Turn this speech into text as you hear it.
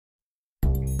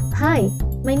Hi,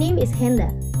 my name is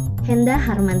Henda. Henda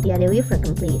Harmantia Dewi for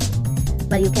complete.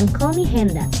 But you can call me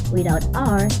Henda without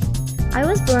R. I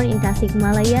was born in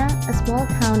Tasikmalaya, a small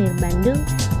town in Bandung,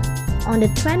 on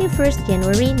the 21st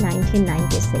January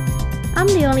 1996. I'm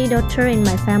the only daughter in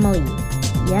my family.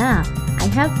 Yeah, I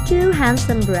have two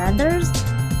handsome brothers,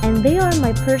 and they are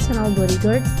my personal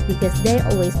bodyguards because they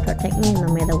always protect me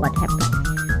no matter what happens.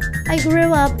 I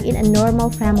grew up in a normal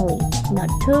family,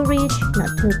 not too rich,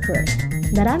 not too poor,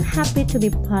 but I'm happy to be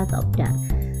part of that.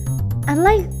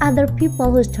 Unlike other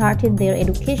people who started their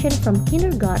education from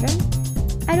kindergarten,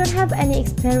 I don't have any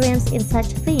experience in such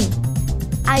thing.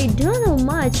 I don't know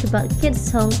much about kids'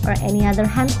 songs or any other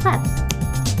hand claps.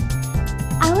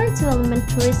 I went to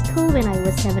elementary school when I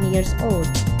was 7 years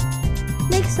old.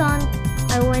 Next on,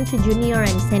 I went to junior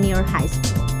and senior high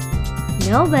school.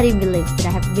 Nobody believes that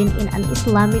I have been in an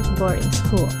Islamic boarding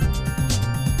school.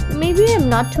 Maybe I'm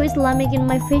not too Islamic in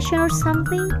my fashion or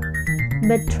something,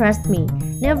 but trust me,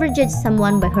 never judge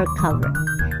someone by her cover.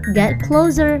 Get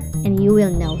closer and you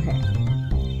will know her.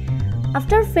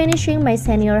 After finishing my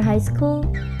senior high school,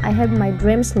 I had my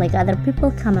dreams like other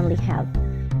people commonly have.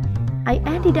 I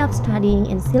ended up studying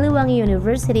in Siliwangi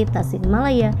University,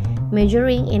 Tasikmalaya,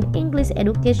 majoring in English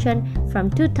education from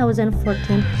 2014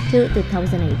 to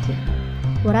 2018.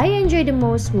 What I enjoyed the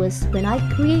most was when I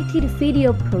created a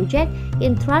video project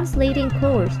in translating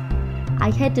course.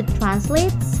 I had to translate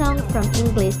songs from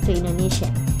English to Indonesian,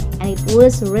 and it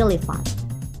was really fun.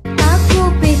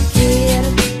 Aku pikir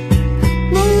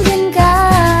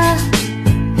mungkinkah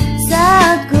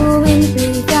saat ku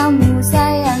mimpi kamu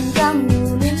sayang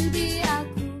kamu mimpi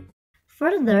aku.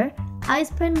 Further, I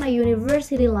spent my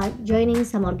university life joining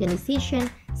some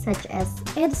organizations such as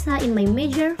EDSA in my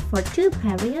major for 2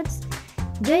 periods,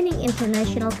 joining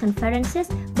international conferences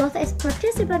both as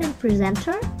participant and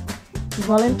presenter,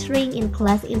 volunteering in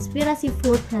class Inspirasi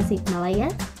Food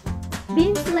Tasikmalaya,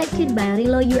 being selected by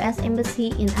Rilo US Embassy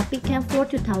in Epic Camp for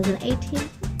 2018,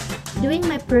 doing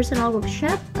my personal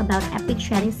workshop about Epic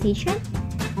Sharing Session,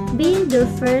 being the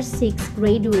first 6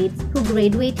 graduates who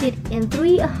graduated in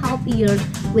 3.5 years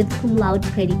with cum laude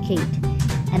predicate,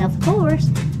 and of course,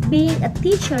 being a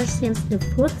teacher since the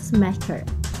 4th semester.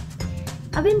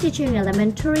 I've been teaching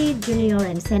elementary, junior,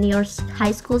 and senior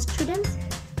high school students,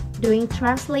 doing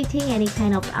translating any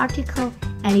kind of article,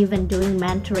 and even doing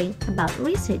mentoring about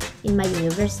research in my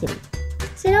university.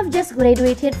 Since I've just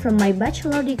graduated from my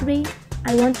bachelor degree,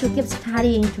 I want to keep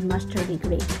studying to master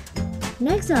degree.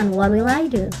 Next on, what will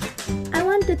I do? I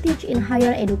want to teach in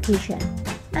higher education.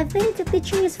 I think the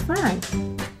teaching is fun.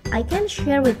 I can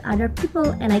share with other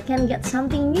people and I can get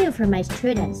something new from my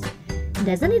students.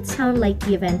 Doesn't it sound like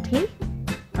give and take?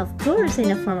 Of course,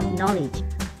 in a form of knowledge.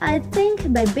 I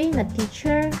think by being a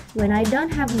teacher, when I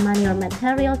don't have money or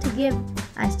material to give,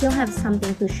 I still have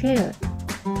something to share.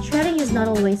 Sharing is not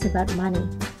always about money,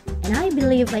 and I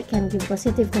believe I can give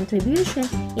positive contribution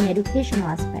in educational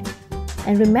aspect.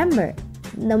 And remember,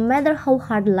 no matter how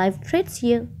hard life treats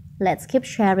you, let's keep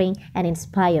sharing and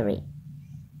inspiring.